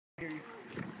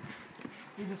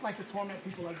We just like to torment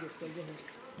people like this, so go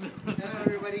ahead. Hello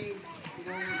everybody, you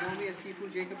know me as Sifu,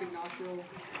 Ignacio.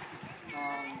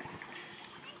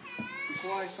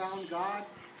 Before I found God,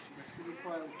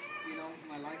 before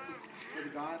my life was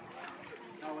with God,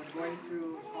 I was going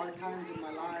through hard times in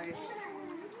my life,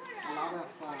 a lot of,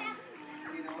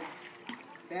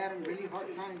 bad and really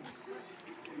hard times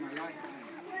in my life.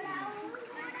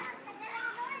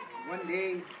 One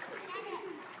day,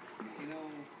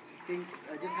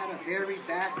 I just had a very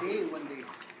bad day one day.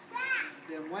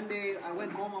 Then one day I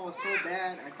went home, I was so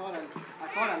bad, I thought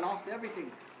I lost everything.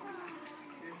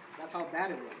 That's how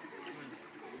bad it was.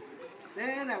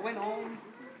 Then I went home.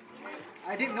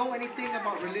 I didn't know anything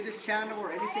about religious channel or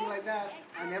anything like that.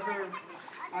 I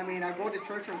go to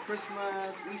church on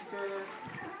Christmas, Easter.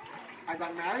 I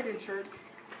got married in church.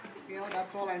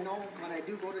 That's all I know. When I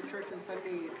do go to church on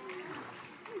Sunday,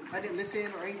 I didn't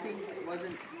listen or anything. It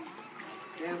wasn't.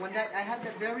 And when I had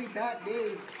that very bad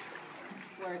day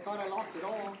where I thought I lost it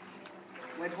all.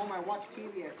 Went home, I watched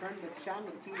TV, I turned the channel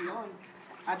of TV on.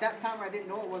 At that time, I didn't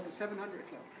know it was the 700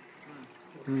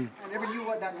 Club. I never knew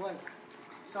what that was.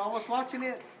 So I was watching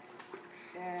it,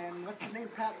 and what's his name,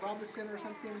 Pat Robinson or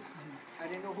something? I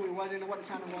didn't know who he was, I didn't know what the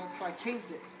channel was, so I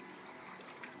changed it.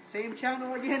 Same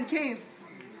channel again came.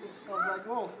 I was like,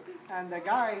 whoa. And the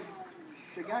guy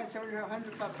in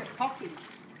 700 Club kept talking.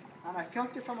 And I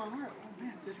felt it from my heart. Oh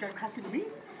man, this guy talking to me?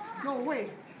 No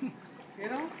way.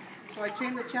 So I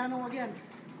changed the channel again.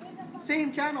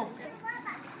 Same channel.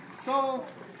 So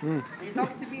he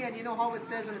talked to me, and you know how it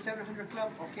says in the 700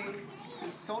 Club, okay?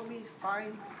 He's told me,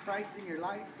 find Christ in your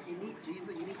life. You need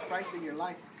Jesus, you need Christ in your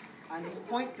life. And he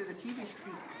pointed to the TV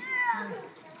screen.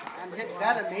 And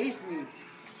that amazed me.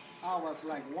 I was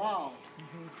like, wow.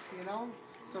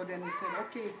 So then he said,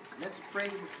 okay, let's pray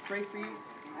for you.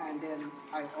 And then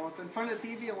I was in front of the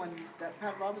TV, and when that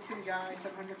Pat Robinson guy,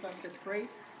 700 Club, said pray,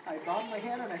 I bowed my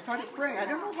head and I started praying. I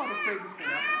didn't know how to pray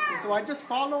before. So I just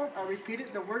followed, I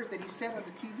repeated the words that he said on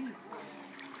the TV.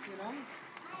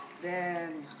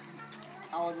 Then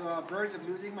I was on the verge of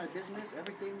losing my business,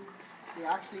 everything. They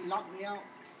actually locked me out.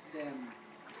 Then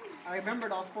I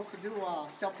remembered I was supposed to do a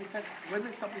self-defense,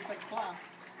 women's self-defense class.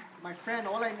 My friend,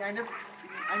 I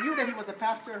knew that he was a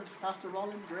pastor, Pastor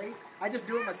Roland Gray. I just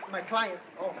knew him as my client.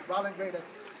 Oh, Roland Gray, that's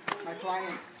my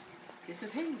client. He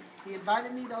says, hey, he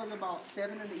invited me. That was about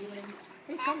 7 in the evening.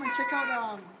 Hey, come and check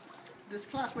out this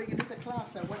class where you can do the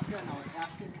class. I went there and I was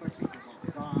asking questions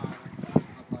about God,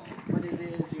 about what it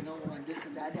is, and this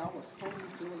and that. I was totally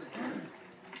clueless.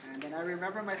 And then I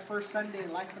remember my first Sunday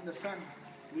in Life in the Sun.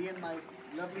 Me and my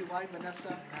lovely wife,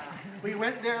 Vanessa. We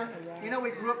went there. We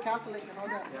grew up Catholic and all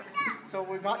that. So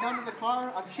we got down to the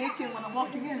car. I'm shaking when I'm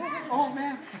walking in. Oh,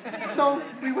 man. So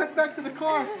we went back to the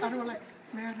car, and we were like,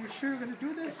 man, are you sure we're going to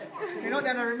do this?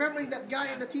 Then I remember that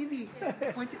guy on the TV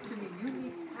pointed to me, you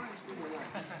need Christ in your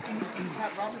life.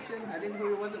 Pat Robinson, I didn't know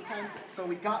who he was at the time. So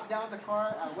we got down the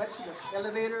car, I went to the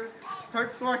elevator,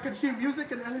 third floor, I could hear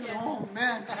music in the elevator. Oh,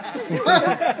 man.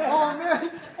 Oh,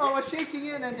 man. I was shaking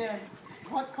in, and then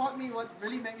what caught me, what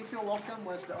really made me feel welcome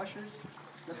was the ushers,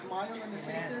 the smile on their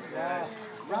faces.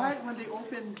 Right when they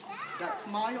opened that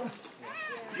smile,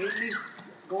 made me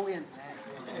go in.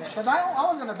 Because I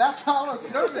was going to back out, I was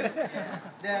nervous.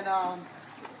 Then,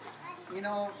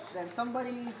 then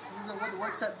somebody who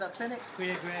works at the clinic.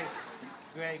 Greg.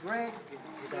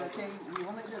 Okay, you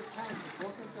want to just kind of go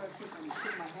into a kick and you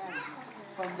shake my hand.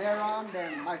 From there on,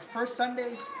 then my first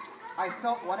Sunday, I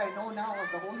felt what I know now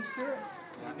as the Holy Spirit.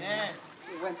 Amen.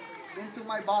 It went into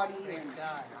my body, and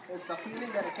it's a feeling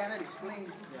that I cannot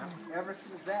explain. Ever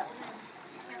since that,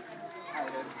 I've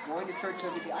been going to church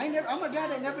every day. I'm a guy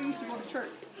that never used to go to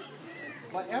church.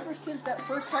 But ever since that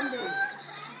first Sunday,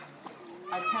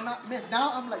 I cannot miss.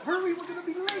 Now I'm like, hurry, we're going to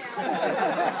be late.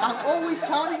 I'm always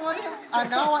counting on it, and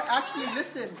now I actually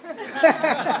listen. So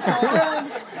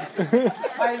then,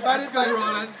 I invited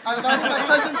my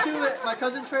cousin to it. My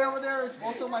cousin Trey over there is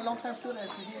also my longtime student. I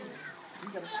said, hey, you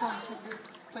got to come check this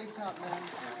place out, man.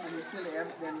 And you feel it.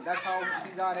 Then that's how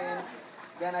he got in.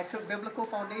 Then I took Biblical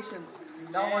Foundations.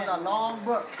 That was a long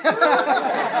book.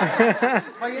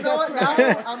 But you know what? Now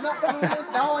I'm not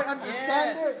clueless. Now I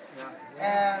understand it.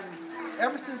 And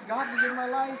ever since God was in my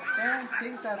life, man,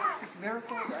 things have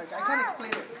miracles. I can't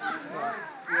explain it.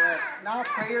 Yes. Now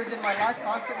prayers in my life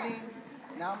constantly.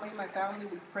 Now me and my family,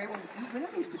 we pray when we eat. We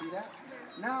never used to do that.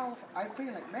 Now I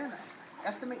pray like, man, I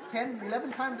estimate 10,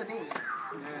 11 times a day.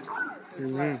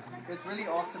 It's really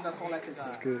awesome. That's all I can say.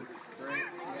 That's good. Great.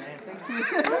 Yeah. Thank you.